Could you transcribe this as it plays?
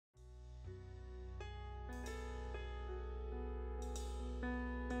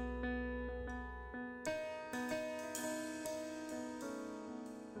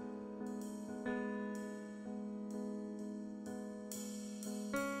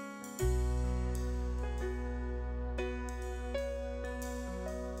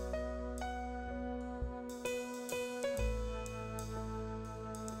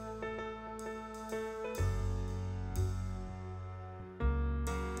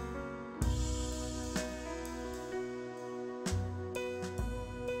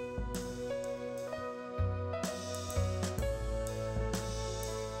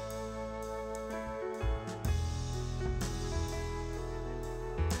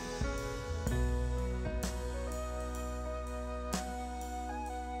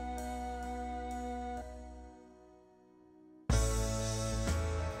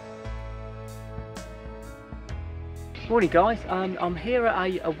Morning guys, I'm here at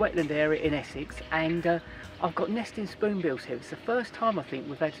a wetland area in Essex, and I've got nesting spoonbills here. It's the first time I think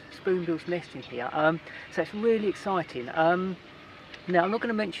we've had spoonbills nesting here, so it's really exciting. Now I'm not going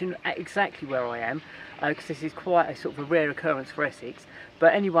to mention exactly where I am because this is quite a sort of a rare occurrence for Essex,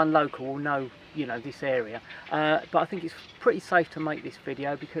 but anyone local will know, you know, this area. But I think it's pretty safe to make this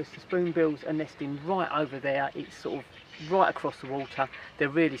video because the spoonbills are nesting right over there. It's sort of right across the water. They're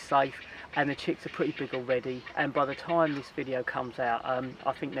really safe, and the chicks are pretty big already, and by the time this video comes out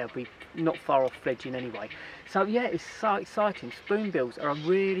I think they'll be not far off fledging anyway. So yeah, it's so exciting. Spoonbills are a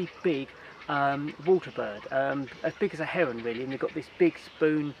really big water bird, as big as a heron really, and they've got this big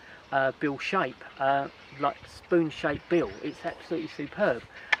spoon bill shape, like spoon shaped bill. It's absolutely superb.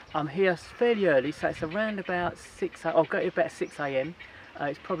 I'm here fairly early, so it's around about 6, I'll go to about 6 AM.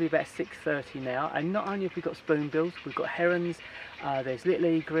 It's probably about 6:30 now, and not only have we got spoonbills, we've got herons, there's little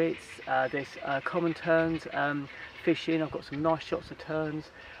egrets, there's common terns fishing. I've got some nice shots of terns.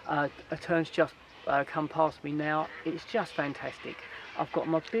 A tern's just come past me now. It's just fantastic. I've got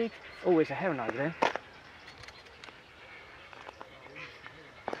my big, oh, there's a heron over there.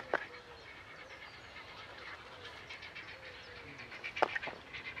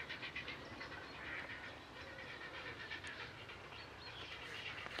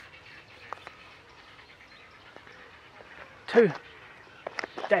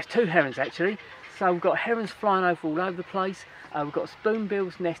 That's two herons actually. So we've got herons flying over all over the place. We've got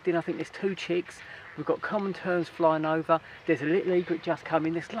spoonbills nesting. I think there's 2 chicks. We've got common terns flying over. There's a little egret just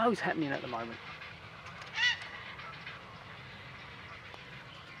coming. There's loads happening at the moment.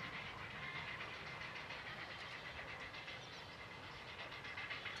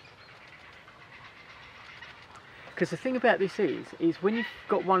 Because the thing about this is when you've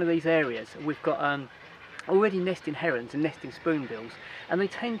got one of these areas, we've got already nesting herons and nesting spoonbills, and they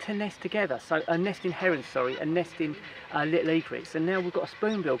tend to nest together. So nesting herons, sorry, and nesting little egrets, and now we've got a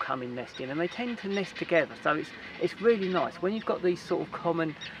spoonbill coming nesting, and they tend to nest together. So it's really nice when you've got these sort of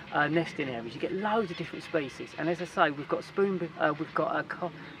common nesting areas. You get loads of different species, and as I say, we've got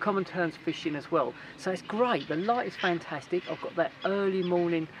common terns fishing as well. So it's great. The light is fantastic. I've got that early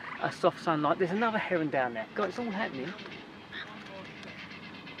morning soft sunlight. There's another heron down there. God, it's all happening.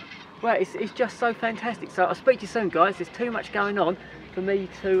 Well, it's just so fantastic. So I'll speak to you soon guys. There's too much going on for me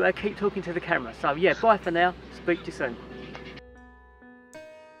to keep talking to the camera. So yeah, bye for now. Speak to you soon.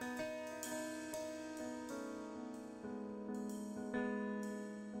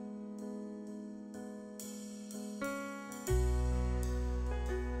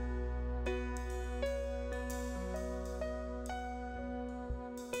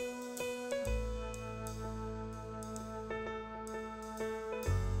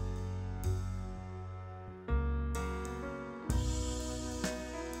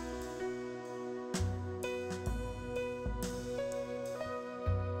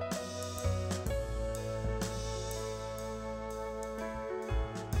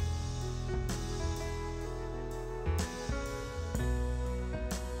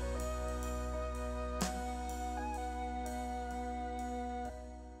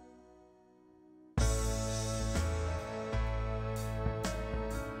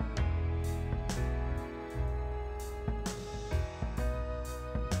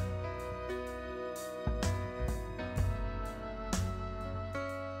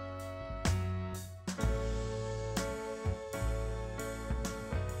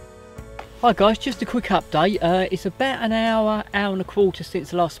 Hi guys, just a quick update. It's about an hour and a quarter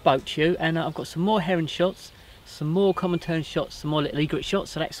since I last spoke to you, and I've got some more heron shots, some more common tern shots, some more little egret shots,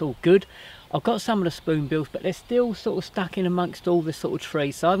 so that's all good. I've got some of the spoonbills, but they're still sort of stuck in amongst all the sort of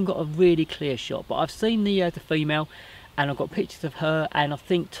trees, so I haven't got a really clear shot. But I've seen the female, and I've got pictures of her, and I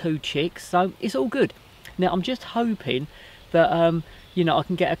think 2 chicks, so it's all good. Now I'm just hoping that you know, I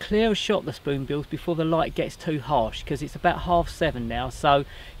can get a clearer shot of the spoonbills before the light gets too harsh, because it's about 7:30 now, so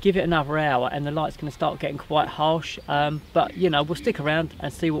give it another hour and the light's going to start getting quite harsh. But you know, we'll stick around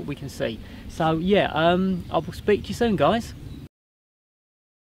and see what we can see. So yeah, I will speak to you soon guys.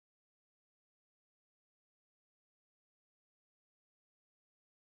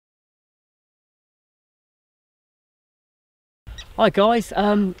 Hi guys,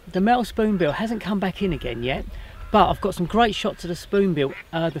 the male spoonbill hasn't come back in again yet, but I've got some great shots of the spoonbill,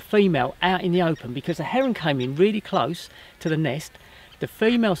 the female, out in the open, because the heron came in really close to the nest. The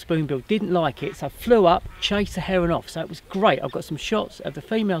female spoonbill didn't like it, so I flew up, chased the heron off. So it was great. I've got some shots of the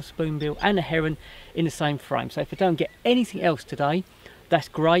female spoonbill and the heron in the same frame. So if I don't get anything else today, that's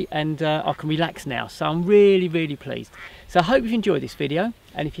great, and I can relax now. So I'm really, really pleased. So I hope you've enjoyed this video.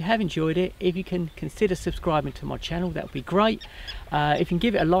 and if you have enjoyed it, if you can consider subscribing to my channel, that would be great. If you can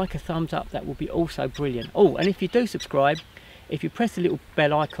give it a like, a thumbs up, that would be also brilliant. Oh, and if you do subscribe, if you press the little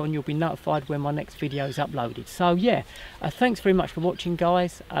bell icon, you'll be notified when my next video is uploaded. So yeah, thanks very much for watching,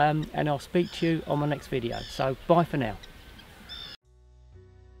 guys, and I'll speak to you on my next video. So bye for now.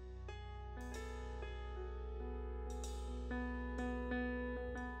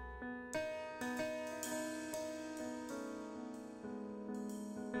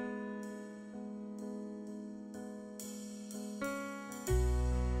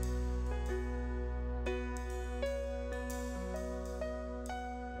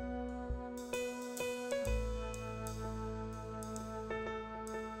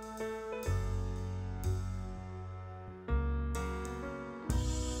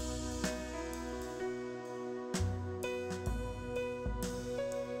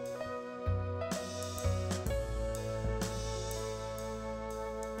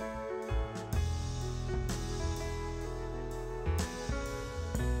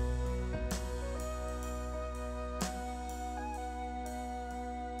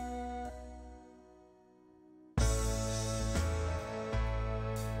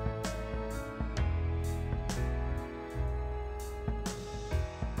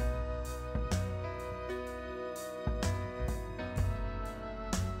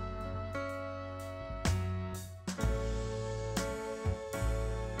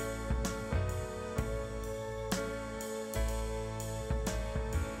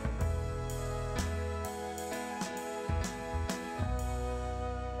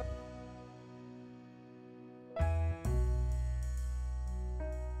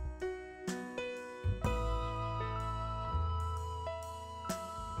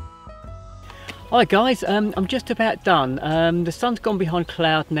 Hi guys, I'm just about done. The sun's gone behind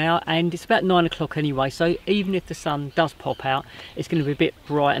cloud now and it's about 9 o'clock anyway, so even if the sun does pop out, it's going to be a bit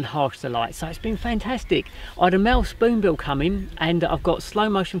bright and harsh, the light. So it's been fantastic. I had a male spoonbill coming and I've got slow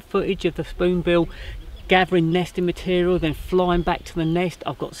motion footage of the spoonbill gathering nesting material, then flying back to the nest.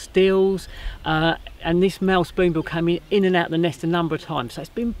 I've got stills, and this male spoonbill came in and out of the nest a number of times. So it's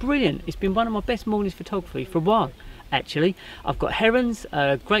been brilliant. It's been one of my best mornings photography for a while. Actually, I've got herons,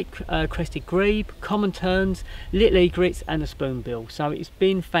 great crested grebe, common terns, little egrets and a spoonbill. So it's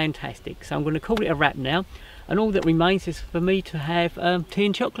been fantastic. So I'm going to call it a wrap now, and all that remains is for me to have tea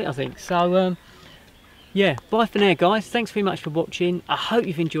and chocolate, I think. So yeah, bye for now guys. Thanks very much for watching. I hope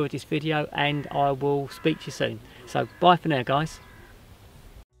you've enjoyed this video and I will speak to you soon. So bye for now guys.